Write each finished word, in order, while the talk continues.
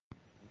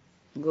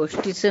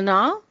गोष्टीचं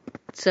नाव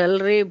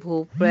चल रे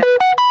भोपळ्या.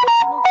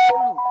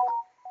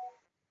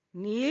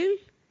 नील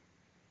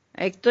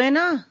ऐकतोय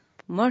ना?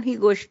 म्हण ही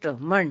गोष्ट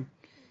म्हण.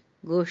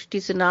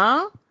 गोष्टीचं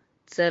नाव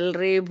चल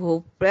रे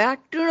भोपळ्या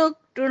टुणूक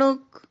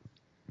टुणूक.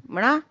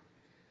 म्हणा,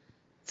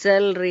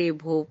 चल रे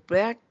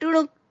भोपळ्या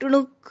टुणूक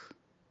टुणूक.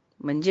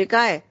 म्हणजे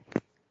काय?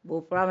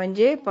 भोपळा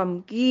म्हणजे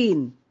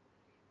पंपकिन.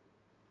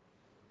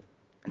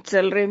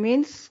 चल रे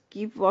मीन्स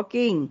कीप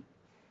वॉकिंग.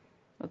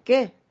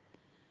 ओके,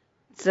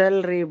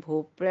 चल रे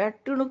भोपळ्या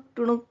टुणूक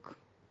टुणूक.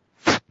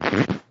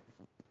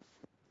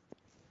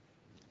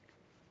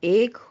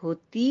 एक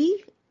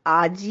होती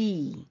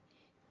आजी,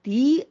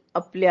 ती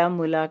आपल्या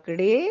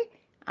मुलाकडे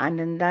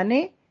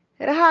आनंदाने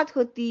राहत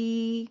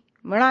होती.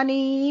 म्हणा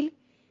नील,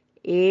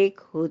 एक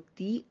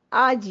होती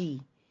आजी,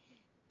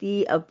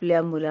 ती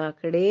आपल्या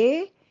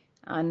मुलाकडे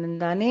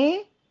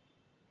आनंदाने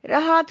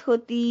राहत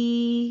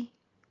होती.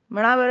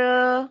 म्हणा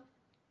बरं.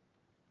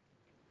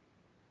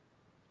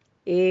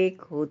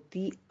 एक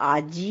होती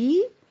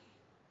आजी,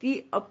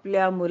 ती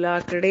आपल्या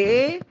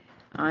मुलाकडे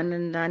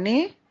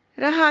आनंदाने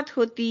राहत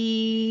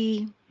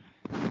होती.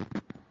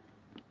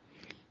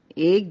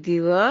 एक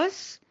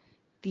दिवस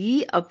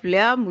ती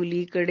आपल्या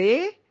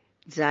मुलीकडे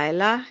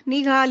जायला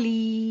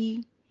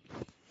निघाली.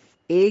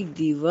 एक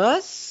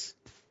दिवस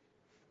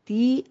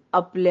ती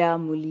आपल्या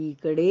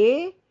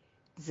मुलीकडे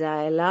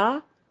जायला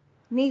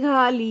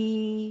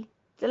निघाली.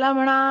 चला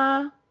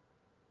म्हणा.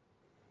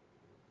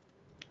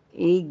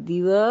 एक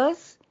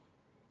दिवस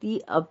ती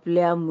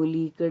आपल्या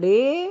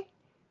मुलीकडे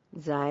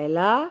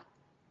जायला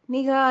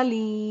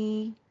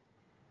निघाली.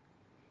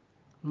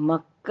 मग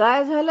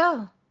काय झालं?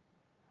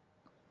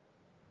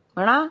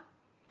 म्हणा,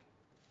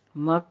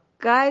 मग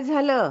काय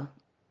झालं?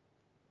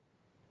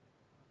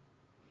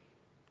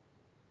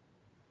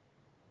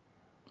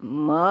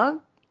 मग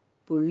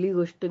पुढली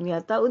गोष्ट मी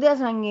आता उद्या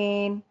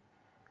सांगेन.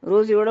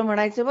 रोज एवढं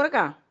म्हणायचं बरं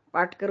का.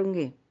 पाठ करून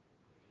घे.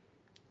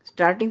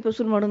 स्टार्टिंग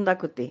पासून म्हणून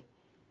दाखवते.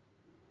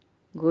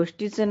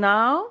 गोष्टीचं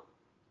नाव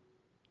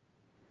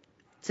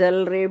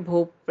चल रे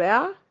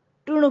भोपळ्या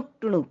टुणूक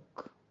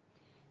टुणूक.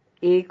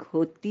 एक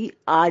होती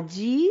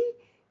आजी,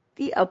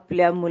 ती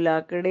आपल्या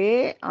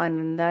मुलाकडे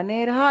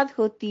आनंदाने राहत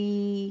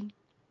होती.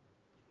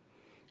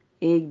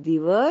 एक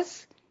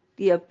दिवस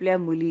ती आपल्या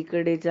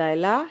मुलीकडे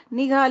जायला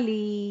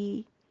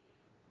निघाली.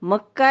 मग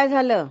काय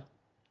झालं?